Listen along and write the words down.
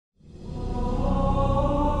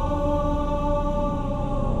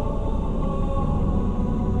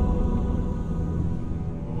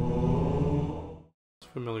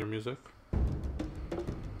Familiar music.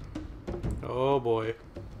 Oh boy.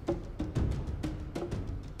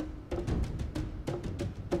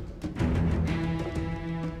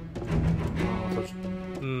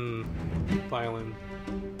 Violin.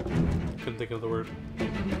 Couldn't think of the word.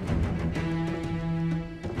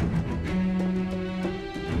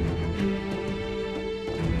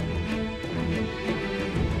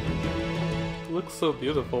 It looks so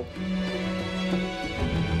beautiful.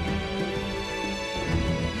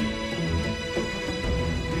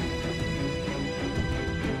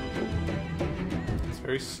 It's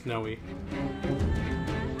very snowy.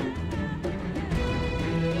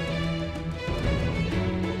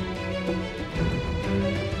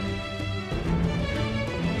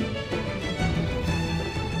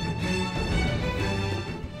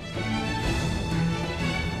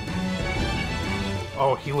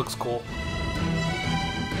 Oh, he looks cool.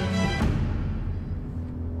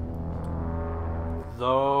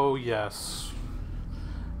 Though, yes.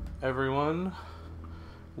 Everyone,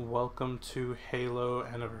 welcome to Halo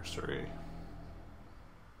Anniversary.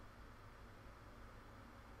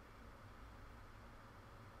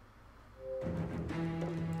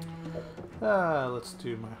 Let's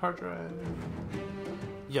do my hard drive.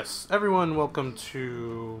 Yes, everyone, welcome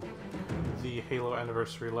to the Halo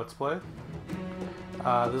Anniversary Let's Play.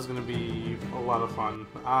 This is going to be a lot of fun.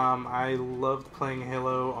 I loved playing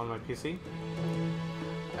Halo on my PC,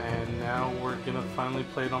 and now we're going to finally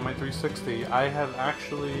play it on my 360. I have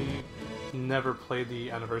actually never played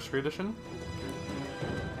the Anniversary Edition,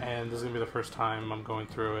 and this is going to be the first time I'm going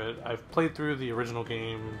through it. I've played through the original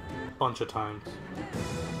game a bunch of times,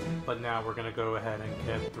 but now we're going to go ahead and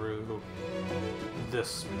get through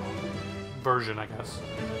this version, I guess.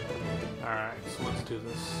 Alright, so let's do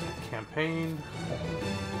this campaign.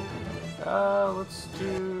 Let's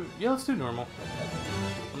do normal.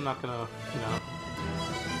 I'm not gonna,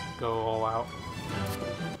 go all out.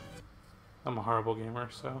 I'm a horrible gamer,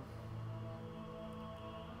 so.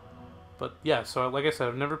 But yeah, so like I said,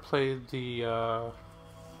 I've never played the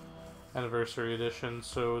Anniversary Edition,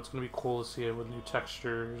 so it's gonna be cool to see it with new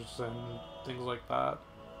textures and things like that.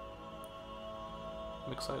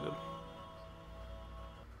 I'm excited.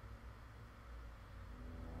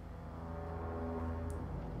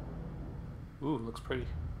 Ooh, looks pretty.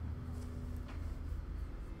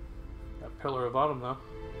 Got Pillar of Autumn, though.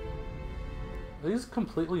 Are these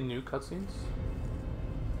completely new cutscenes?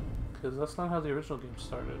 Because that's not how the original game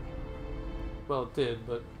started. Well, it did,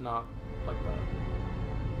 but not like that.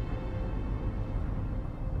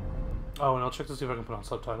 Oh, and I'll check to see if I can put on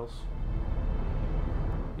subtitles.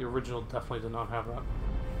 The original definitely did not have that.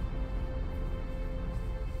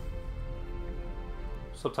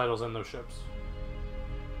 Subtitles and no ships.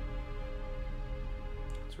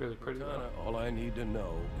 Really pretty. Cortana, all I need to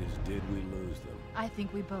know is, did we lose them? I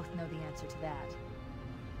think we both know the answer to that.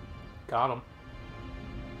 Got him.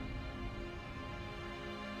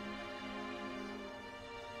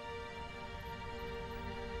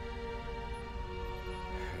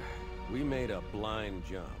 We made a blind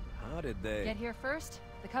jump. How did they get here first?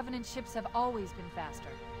 The Covenant ships have always been faster.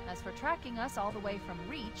 As for tracking us all the way from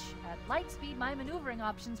Reach, at light speed my maneuvering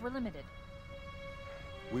options were limited.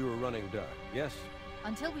 We were running dark, yes?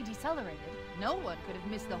 Until we decelerated, no one could have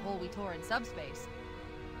missed the hole we tore in subspace.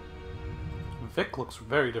 Vic looks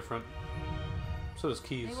very different. So does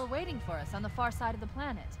Keys. They were waiting for us on the far side of the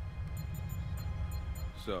planet.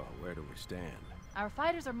 So, where do we stand? Our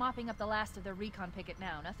fighters are mopping up the last of their recon picket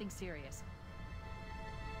now, nothing serious.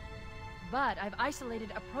 But I've isolated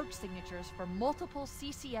approach signatures for multiple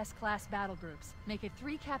CCS-class battle groups. Make it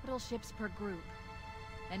 3 capital ships per group.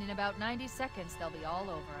 And in about 90 seconds, they'll be all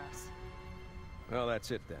over us. Well,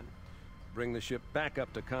 that's it then. Bring the ship back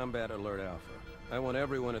up to Combat Alert Alpha. I want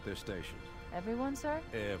everyone at their stations. Everyone, sir?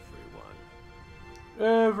 Everyone.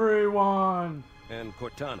 Everyone! And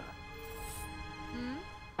Cortana.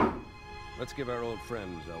 Hmm? Let's give our old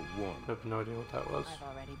friends a warm. I have no idea what that was.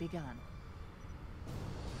 I've already begun.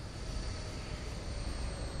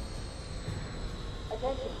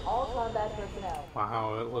 Attention, all combat personnel.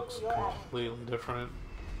 Wow, it looks completely different.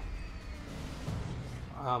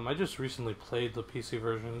 I just recently played the PC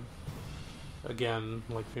version again,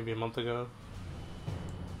 like maybe a month ago.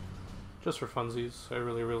 Just for funsies. I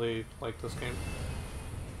really, really like this game.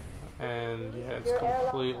 And yeah, it's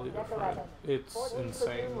completely different. It's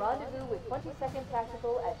insane. Rendezvous with 22nd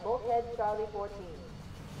Tactical at Bulkhead Charlie 14.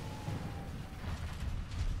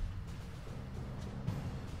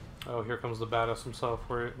 Oh, here comes the badass himself.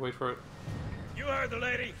 Wait for it. You heard the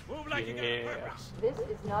lady. Move like you got a purpose. This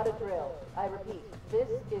is not a drill. I repeat, this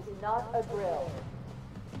is not a drill.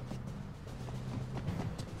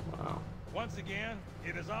 Wow. Once again,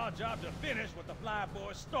 it is our job to finish what the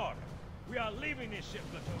Flyboys started. We are leaving this ship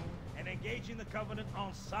platoon and engaging the Covenant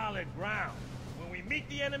on solid ground. When we meet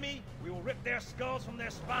the enemy, we will rip their skulls from their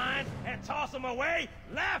spines and toss them away,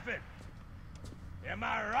 laughing. Am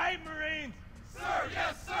I right, Marines? Sir,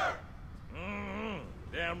 yes, sir!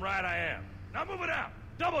 Damn right I am. Now move it out.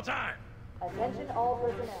 Double time. Attention all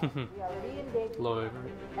personnel. We are re-engaging. Low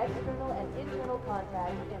External and internal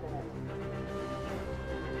contact imminent.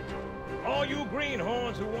 All you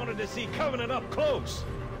greenhorns who wanted to see Covenant up close,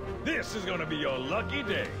 this is gonna be your lucky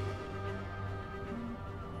day.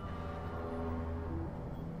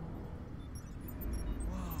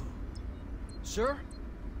 Sir?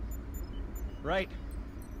 Right.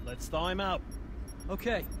 Let's thaw him out.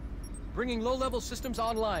 Okay. Bringing low-level systems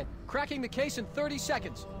online. Cracking the case in 30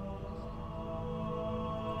 seconds.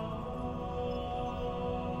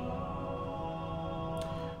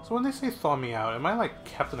 So when they say thaw me out, am I like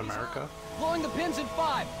Captain America? Blowing the pins in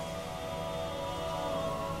 5.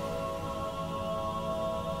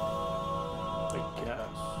 I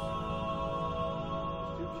guess.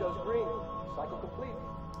 Tube shows green. Cycle complete.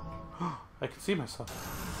 I can see myself.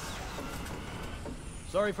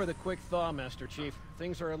 Sorry for the quick thaw, Master Chief.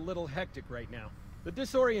 Things are a little hectic right now. The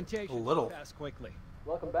disorientation A little. passed quickly.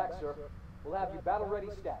 Welcome back, sir. We'll have you battle-ready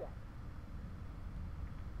stat.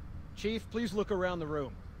 Chief, please look around the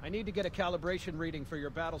room. I need to get a calibration reading for your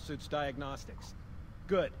battlesuit's diagnostics.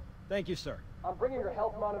 Good. Thank you, sir. I'm bringing your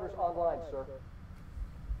health monitors online, sir.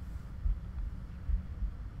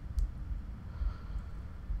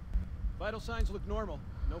 Vital signs look normal.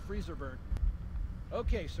 No freezer burn.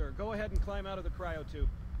 Okay, sir. Go ahead and climb out of the cryo tube.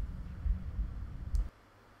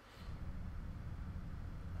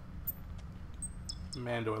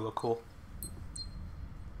 Man, do I look cool.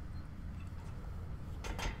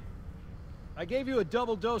 I gave you a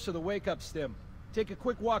double dose of the wake-up stim. Take a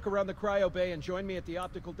quick walk around the cryo bay and join me at the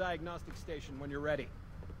optical diagnostic station when you're ready.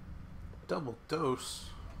 Double dose.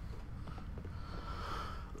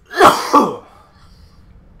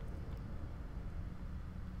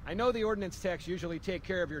 I know the ordnance techs usually take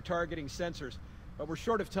care of your targeting sensors, but we're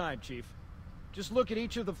short of time, Chief. Just look at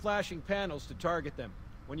each of the flashing panels to target them.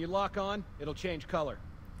 When you lock on, it'll change color.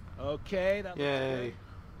 Okay, that looks Yay. good.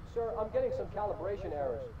 Sir, I'm getting some calibration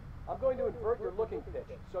errors. I'm going to invert your looking pitch,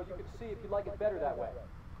 so you can see if you like it better that way.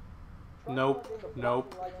 Try Nope. flipping the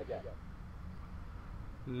Nope. flashing lights again.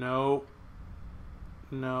 No.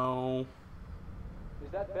 No.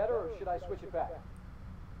 Is that better, or should I switch it back?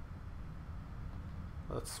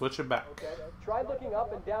 Let's switch it back. Okay. Try looking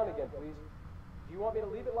up and down again, please. Do you want me to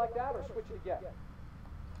leave it like that, or switch it again?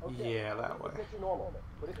 Okay. Yeah, that way. Pitch normal.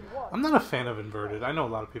 But if you want, I'm not a fan of inverted. I know a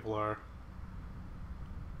lot of people are.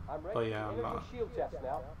 I'm ready But yeah, for I'm energy not. shield test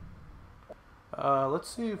now. Let's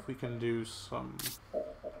see if we can do some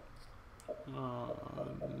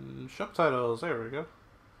subtitles. There we go.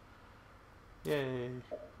 Yay.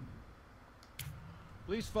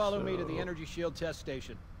 Please follow me to the So- energy shield test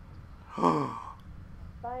station.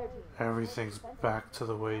 Fire team. Everything's back to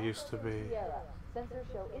the way it used to be. Sierra. Sensors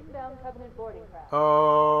show inbound Covenant boarding craft.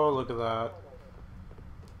 Oh, look at that.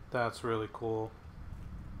 That's really cool.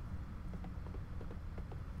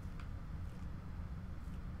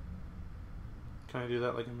 Can I do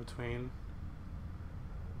that like in between?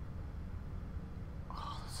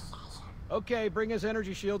 Oh, this is awesome. Okay, bring his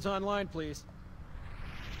energy shields online, please.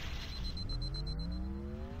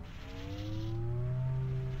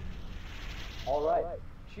 All right.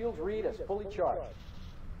 Shields read as fully charged.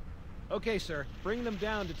 Okay, sir. Bring them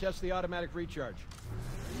down to test the automatic recharge.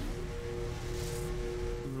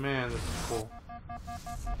 Man, this is cool.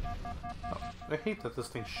 Oh, I hate that this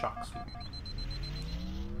thing shocks me.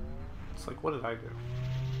 It's like, what did I do?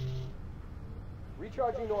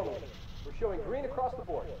 Recharging normally. We're showing green across the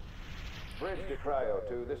board. Bridge to Cryo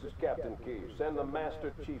 2, this is Captain Key. Send the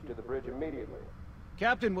Master Chief to the bridge immediately.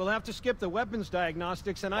 Captain, we'll have to skip the weapons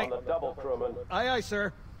diagnostics and On the double, crewman. Aye, aye,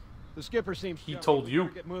 sir. The skipper seems He jumpy. told you.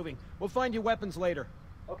 Better get moving. We'll find you weapons later.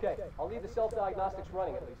 Okay, I'll leave the self-diagnostics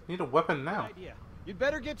running at least. Need a weapon now. Good idea. You'd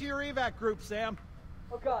better get to your evac group, Sam.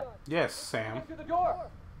 Oh God! Yes, Sam. Get through the door!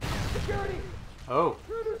 Security! Oh,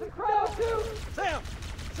 Intruders in crowd too! Sam!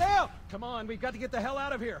 Sam! Come on, we've got to get the hell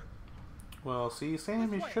out of here. well, see,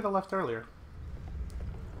 Sam, you should have left earlier.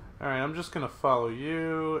 Alright, I'm just gonna follow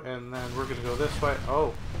you, and then we're gonna go this way.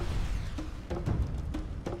 Oh.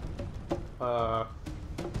 Are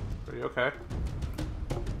you okay?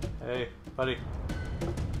 Hey, buddy.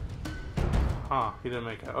 Huh, he didn't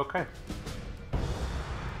make it. Okay.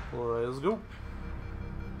 Let's go.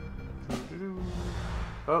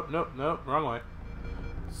 Oh, nope, nope, wrong way.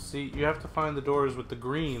 See, you have to find the doors with the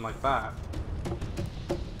green like that.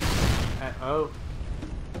 Oh.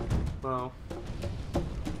 Well.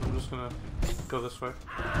 I'm just gonna go this way.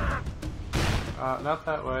 Not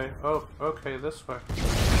that way. Oh, okay, this way.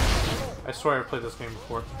 I swear I've played this game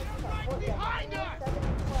before.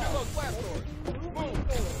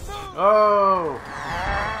 Oh!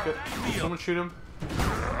 Good. Someone shoot him. I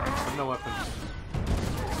have no weapons.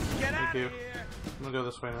 Thank you. I'm gonna go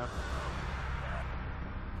this way now.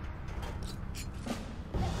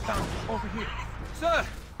 Over here. Sir!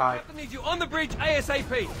 Hi. Captain needs you on the bridge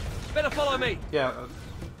ASAP. Better follow me. Yeah,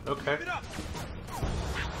 okay.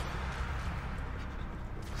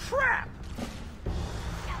 Crap!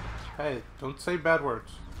 Hey, don't say bad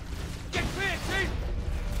words. Get clear, Chief!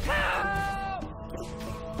 Help!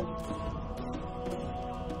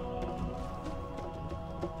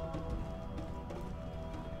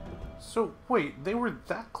 So, wait, they were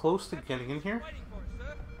that close to getting in here? Waiting for us,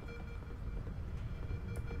 sir.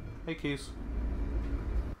 Hey, Keys.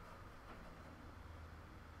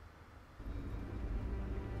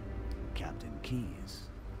 Captain Keys.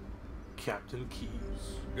 Captain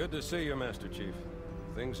Keys. Good to see you, Master Chief.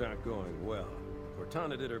 Things aren't going well.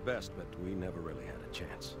 Cortana did her best, but we never really had a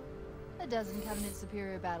chance. A dozen Covenant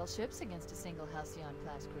superior battleships against a single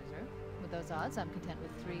Halcyon-class cruiser. With those odds, I'm content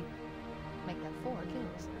with 3, make that 4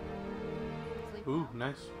 kills. Sleep Ooh, well.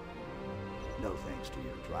 nice. No thanks to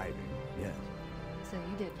your driving, yes. So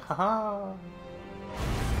you did. Haha.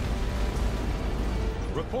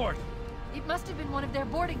 Report. It must have been one of their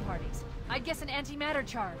boarding parties. I'd guess an antimatter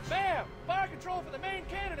charge. Bam! Fire control for the main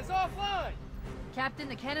cannon is offline! Captain,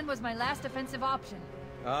 the cannon was my last offensive option.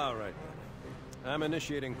 All right, then. I'm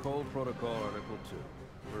initiating Cold Protocol Article 2.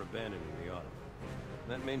 We're abandoning the Autumn.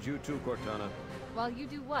 That means you too, Cortana. While you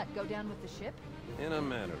do what? Go down with the ship? In a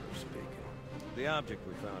manner of speaking. The object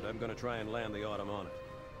we found, I'm gonna try and land the Autumn on it.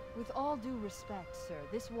 With all due respect, sir,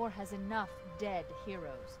 this war has enough dead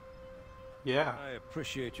heroes. Yeah. I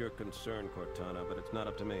appreciate your concern, Cortana, but it's not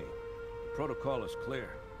up to me. The protocol is clear.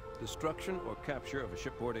 Destruction or capture of a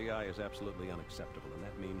shipboard AI is absolutely unacceptable, and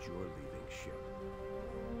that means you're leaving ship.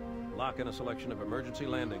 Lock in a selection of emergency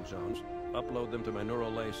landing zones, upload them to my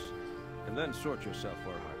neural lace, and then sort yourself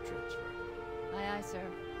for a heart transfer. Aye, aye, sir.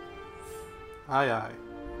 Aye, aye.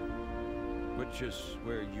 Which is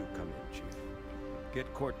where you come in, Chief.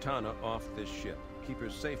 Get Cortana off this ship. Keep her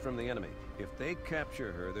safe from the enemy. If they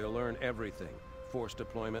capture her, they'll learn everything. Force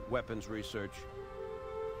deployment, weapons research.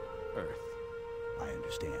 Earth. I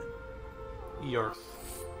understand. Earth.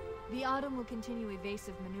 The Autumn will continue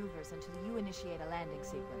evasive maneuvers until you initiate a landing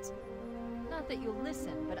sequence. Not that you'll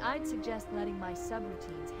listen, but I'd suggest letting my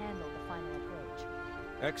subroutines handle the final approach.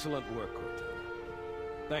 Excellent work, Cortana.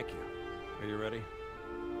 Thank you. Are you ready?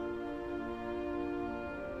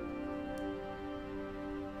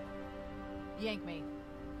 Yank me.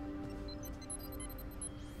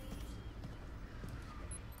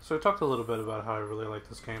 So I talked a little bit about how I really like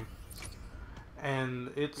this game.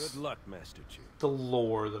 And it's Good luck, Master Chief. the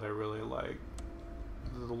lore that I really like.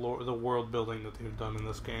 The lore, the world building that they've done in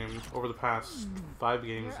this game over the past 5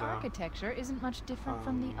 games Your now. architecture isn't much different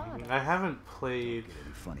from the Autumn. I haven't played Get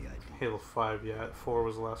any funny idea? Halo 5 yet. 4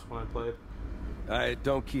 was the last one I played.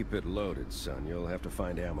 Don't keep it loaded, son. You'll have to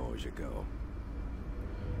find ammo as you go.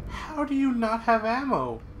 How do you not have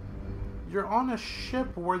ammo? You're on a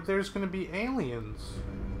ship where there's going to be aliens.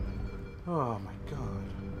 Oh my god.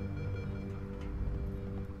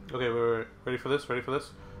 Okay, wait. Ready for this? Ready for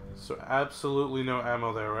this? So absolutely no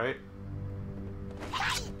ammo there, right?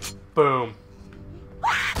 Boom.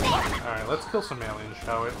 Alright, let's kill some aliens,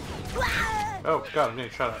 shall we? Oh god, I'm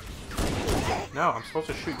getting shot at. No, I'm supposed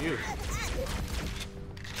to shoot you.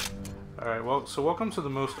 Alright, well, so welcome to the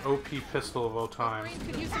most OP pistol of all time. Marines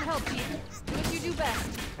could use some help, Chief. Do what you do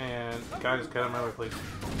best. And guys, get out of my way, please.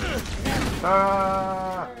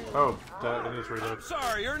 Ah! Oh, it needs to reload.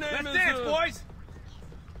 Sorry, your name Let's dance, boys.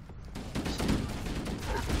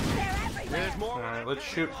 There's more. Alright, let's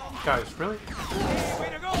shoot. Guys, really? Way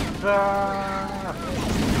to go. Ah!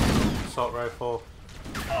 Assault rifle.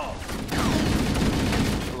 I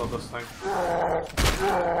love this thing.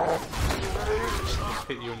 Just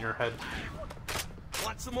hit you in your head.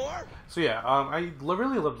 Want some more? So yeah, I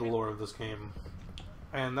really love the lore of this game.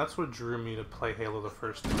 And that's what drew me to play Halo the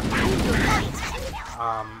first time.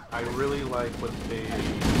 I really like what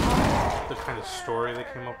the kind of story they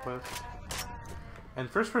came up with. And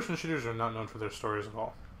first-person shooters are not known for their stories at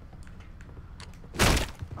all.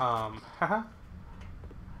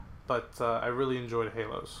 But I really enjoyed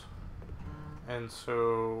Halos. And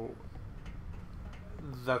so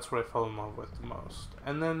that's what I fell in love with the most.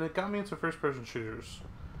 And then it got me into first-person shooters.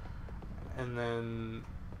 And then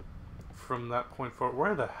from that point forward,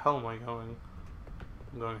 where the hell am I going?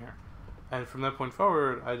 I'm going here. And from that point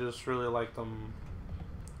forward, I just really liked them.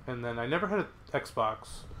 And then I never had an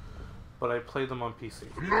Xbox, but I played them on PC.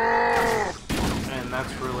 And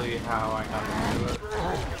that's really how I got into it.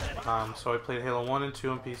 So I played Halo 1 and 2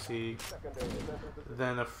 on PC.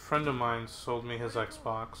 Then a friend of mine sold me his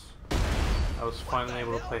Xbox. I was finally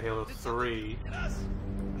able to play Halo 3.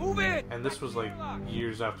 Move it! And this was like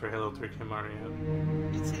years after Halo 3 came out in.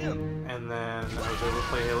 It's him! And then I was able to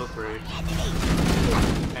play Halo 3.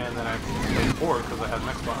 And then I played 4 because I had an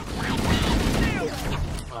Xbox.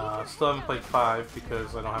 Still haven't played 5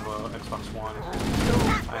 because I don't have a Xbox One.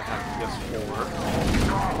 I have PS4.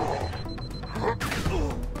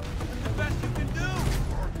 The best you can do!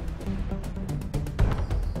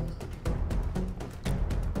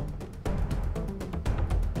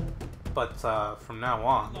 But from now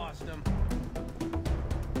on, Lost him.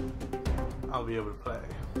 I'll be able to play.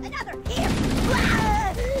 Another here!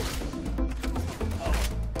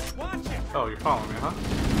 Watch it! Oh, you're following me, huh?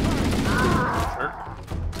 Sure.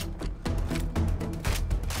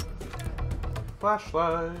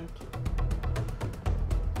 Flashlight.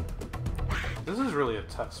 This is really a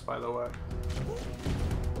test, by the way.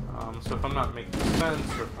 So if I'm not making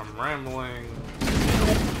sense or if I'm rambling,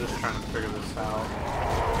 I'm just trying to figure this out.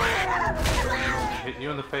 Hit you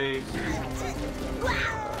in the face.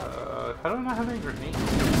 How do I not have any grenades?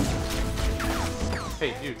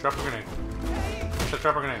 Hey, you, drop a grenade. Just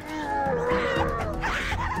drop a grenade.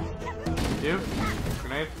 You?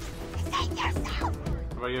 Grenade?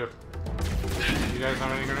 What about you? You guys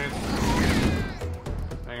have any grenades?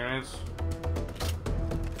 Any grenades?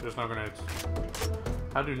 There's no grenades.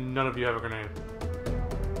 How do none of you have a grenade?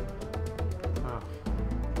 Oh,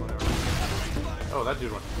 whatever. Oh, that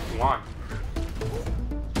dude went flying.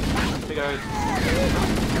 Hey guys.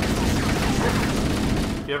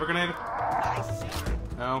 Do you have a grenade?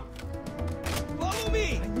 No. Follow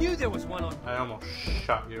me! I knew there was one on. I almost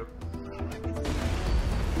shot you.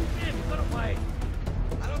 Damn, got away.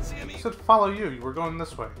 I don't see him. I said follow you. You were going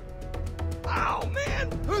this way. Ow,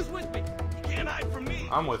 man! Who's with me? You can't hide from me.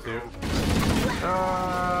 I'm with you.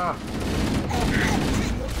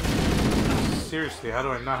 Seriously, how do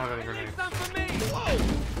I not have any grenades? Some for me.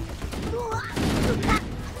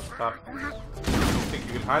 Stop. Think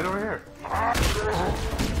you can hide over here?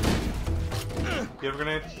 Do you have a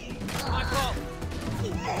grenade? My fault.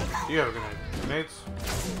 Do you have a grenade? Grenades?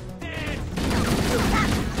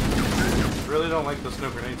 Really don't like this no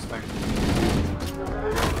grenades thing.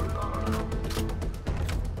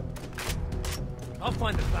 I'll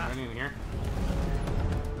find the back. Any in here?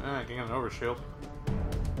 Ah, getting an overshield.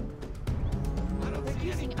 They're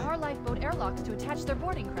using our lifeboat airlocks to attach their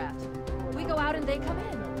boarding craft. We go out and they come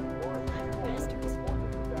in. Bastards.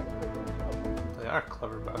 They are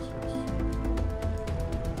clever bastards.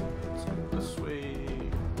 Let's go this way.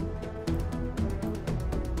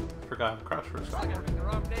 Forgot to crouch for a second.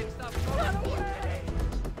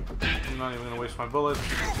 I'm not even gonna waste my bullets.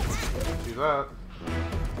 Do that.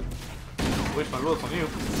 Waste my bullets on you.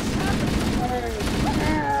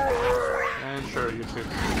 And sure, you too.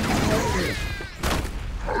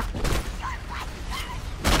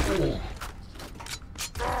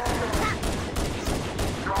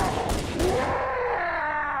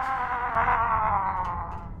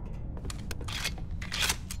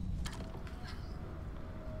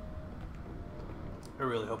 I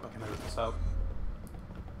really hope I can edit this out.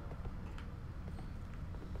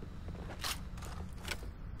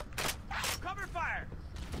 Cover fire.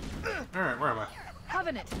 Alright, where am I?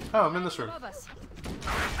 Covenant. Oh, I'm in this room. Above us.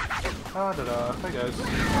 Ah, da-da. Hi, guys.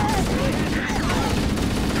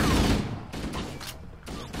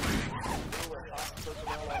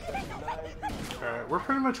 Alright, we're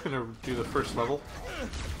pretty much gonna do the first level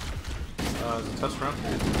as a test run.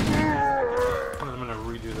 And I'm gonna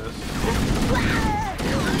redo this.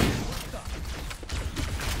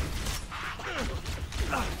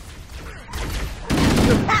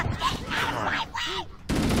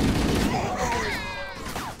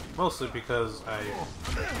 Mostly because I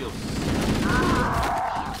feel sick.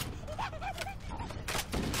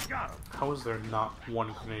 How is there not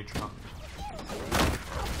one grenade drop?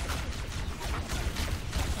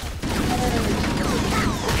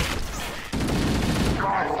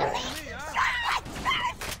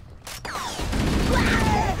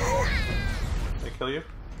 Did I kill you?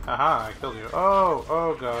 Haha, I killed you. Oh,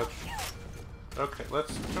 oh gosh. Okay,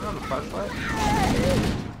 let's turn on the flashlight.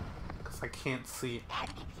 I can't see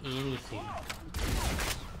anything.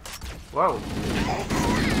 Whoa.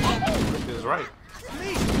 Rick is right.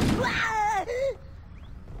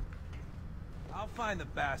 I'll find the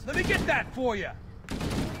bastard. Let me get that for you.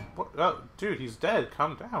 What? Oh, dude, he's dead.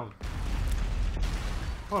 Calm down.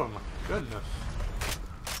 Oh my goodness.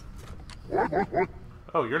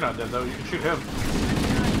 Oh, you're not dead though. You can shoot him.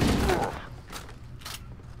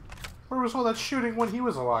 Where was all that shooting when he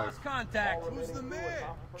was alive? Contact. Who's the man?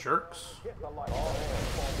 Jerks. Prepare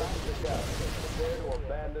to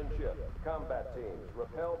abandon ship. Combat teams,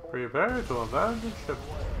 repel. Prepare to abandon ship.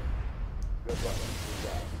 Good luck.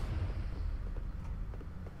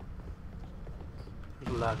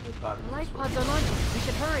 The light pods are launching. We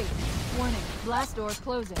should hurry. Warning. Blast doors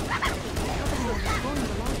closing. Want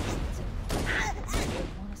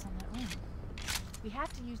us on that ring. We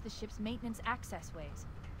have to use the ship's maintenance access ways.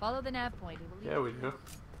 Follow the nav point. Yeah, we do.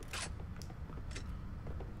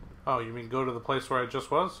 Oh, you mean go to the place where I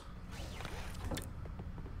just was?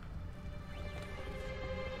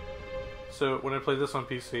 So, when I played this on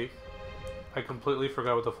PC, I completely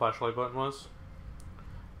forgot what the flashlight button was.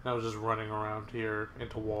 And I was just running around here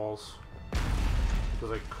into walls.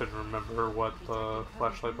 Because I couldn't remember what the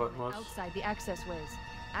flashlight button was. Outside the access ways.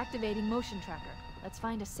 Activating motion tracker. Let's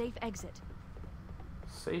find a safe exit.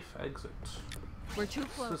 Safe exit. We're too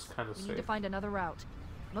close. This is kind of We safe. need to find another route.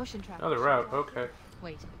 Motion tracker. Another route, okay.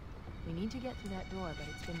 Wait. We need to get through that door, but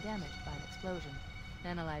it's been damaged by an explosion.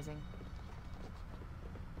 Analyzing.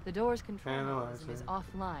 The door's control mechanism is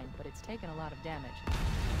offline, but it's taken a lot of damage.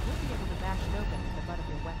 You'll be able to bash it open with the butt of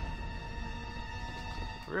your weapon.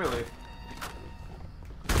 Really?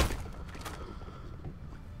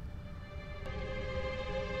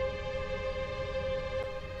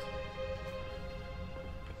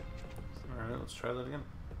 Alright, let's try that again.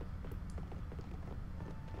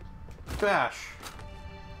 Bash!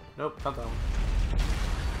 Nope, not that one.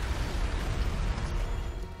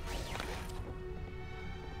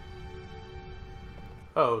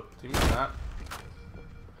 Oh, do you mean that?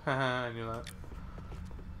 Haha, I knew that.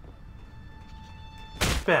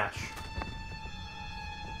 Bash!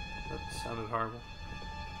 That sounded horrible.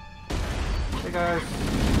 Hey guys!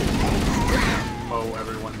 Mow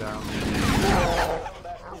everyone down.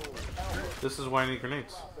 This is why I need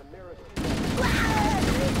grenades.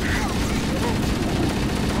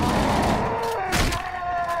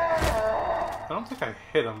 I don't think I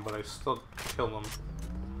hit him, but I still killed him.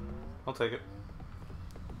 I'll take it.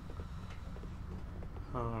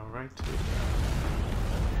 Alright.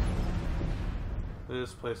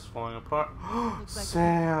 This place is falling apart.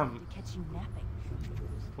 Sam!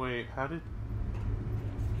 Wait, how did...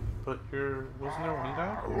 But wasn't there one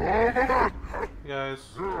guy? Hey guys.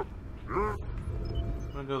 I'm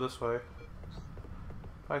gonna go this way.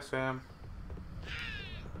 Bye, Sam.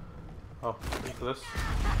 Oh, look at this.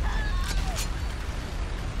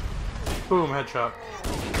 Boom, headshot.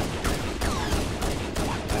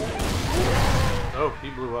 Oh, he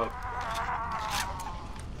blew up.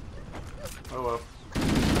 Oh well.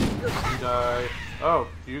 You die. Oh,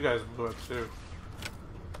 you guys blew up too.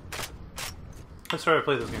 I'm sorry I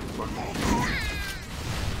played this game before.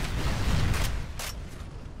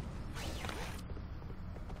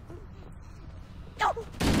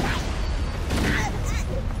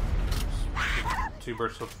 Two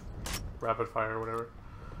bursts of rapid fire or whatever.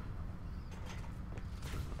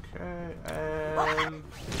 Okay, and...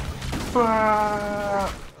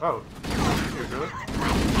 Oh, here, really?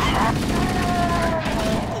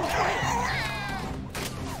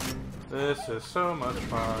 This is so much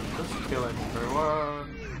fun, just killing everyone.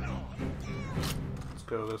 Let's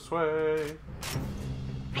go this way.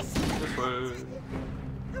 This way.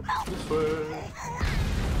 This way.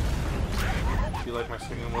 Do you like my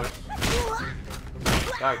singing voice?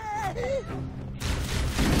 Die. I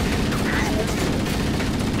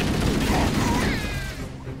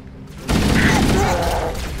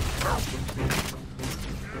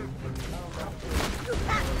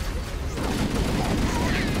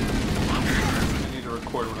need to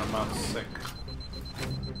record when I'm not sick.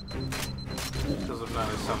 Because if not, I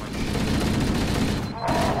sound like shit.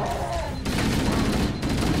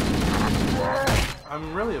 I'm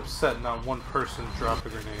really upset not one person dropped a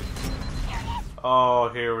grenade. Oh,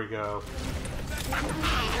 here we go.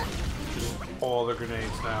 Just all the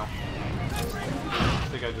grenades now. I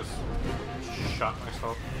think I just shot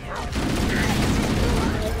myself.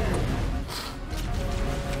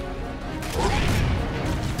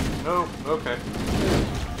 Oh, okay.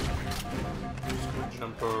 Just gonna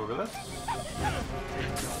jump over this.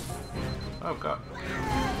 Oh god.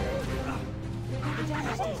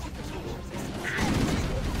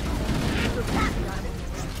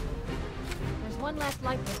 There's one last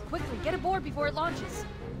light bulb. Quickly, get aboard before it launches.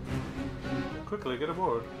 Quickly, get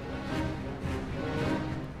aboard.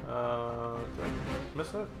 Did I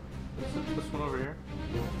miss it? Is it this one over here?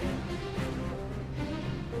 I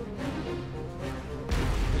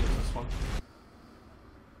think it's this one.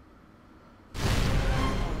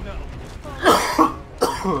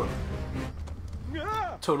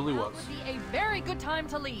 Totally was. Would be a very good time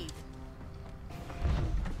to leave.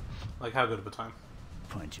 Like, how good of a time?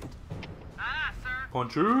 Punch it. Aye, sir.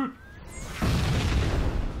 Punch it! We're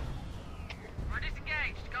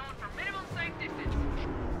disengaged, going for minimum safe distance.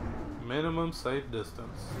 Minimum safe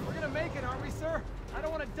distance. We're gonna make it, aren't we, sir? I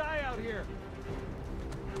don't want to die out here.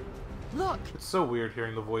 Look! It's so weird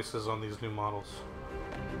hearing the voices on these new models.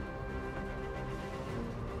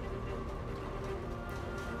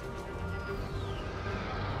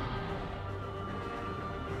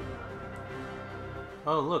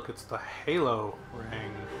 Oh look, it's the Halo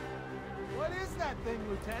ring. What is that thing,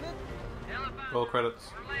 Lieutenant? Roll credits.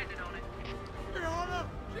 We're landing on it. Your Honor,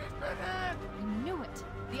 she's been hit! I knew it.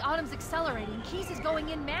 The Autumn's accelerating. Keys is going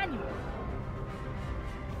in manual.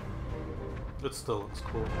 It still looks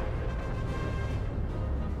cool.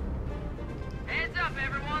 Heads up,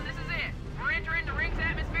 everyone. This is it. We're entering the ring's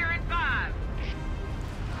atmosphere in 5.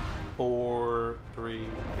 4, 3,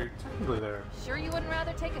 you're technically there. Sure you wouldn't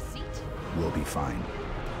rather take a seat? We'll be fine.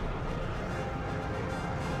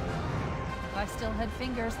 If I still had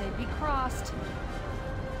fingers, they'd be crossed.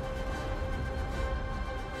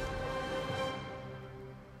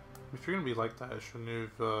 If you're gonna be like that, shouldn't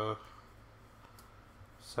you've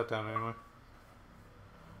sat down anyway?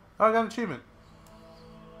 Oh, I got an achievement.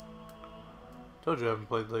 Told you I haven't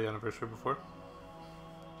played the anniversary before.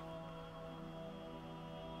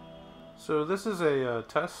 So this is a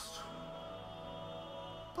test,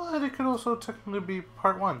 but it could also technically be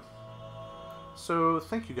part 1. So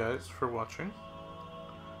thank you guys for watching.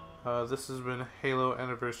 This has been Halo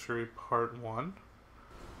Anniversary Part 1,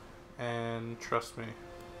 and trust me,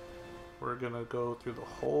 we're gonna go through the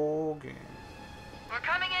whole game. We're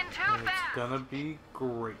coming in too And it's fast. gonna be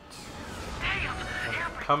great. Damn. And Air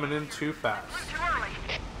it's brake. coming in too fast. Flew too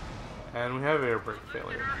early. And we have air brake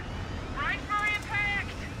failure. Brace for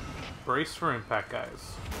impact. Brace for impact,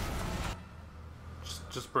 guys.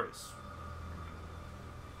 Just brace.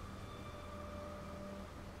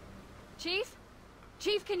 Chief?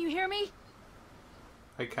 Chief, can you hear me?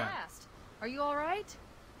 I can. Fast. Are you alright?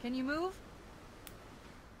 Can you move?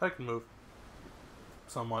 I can move.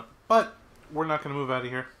 Somewhat. But we're not gonna move out of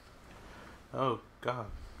here. Oh god.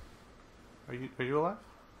 Are you alive?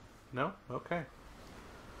 No? Okay.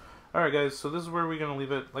 Alright guys, so this is where we're gonna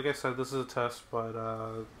leave it. Like I said, this is a test,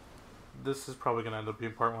 but this is probably gonna end up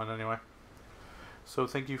being part 1 anyway. So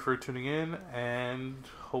thank you for tuning in, and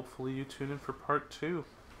hopefully you tune in for part 2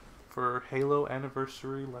 for Halo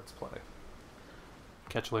Anniversary Let's Play.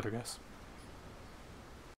 Catch you later, guys.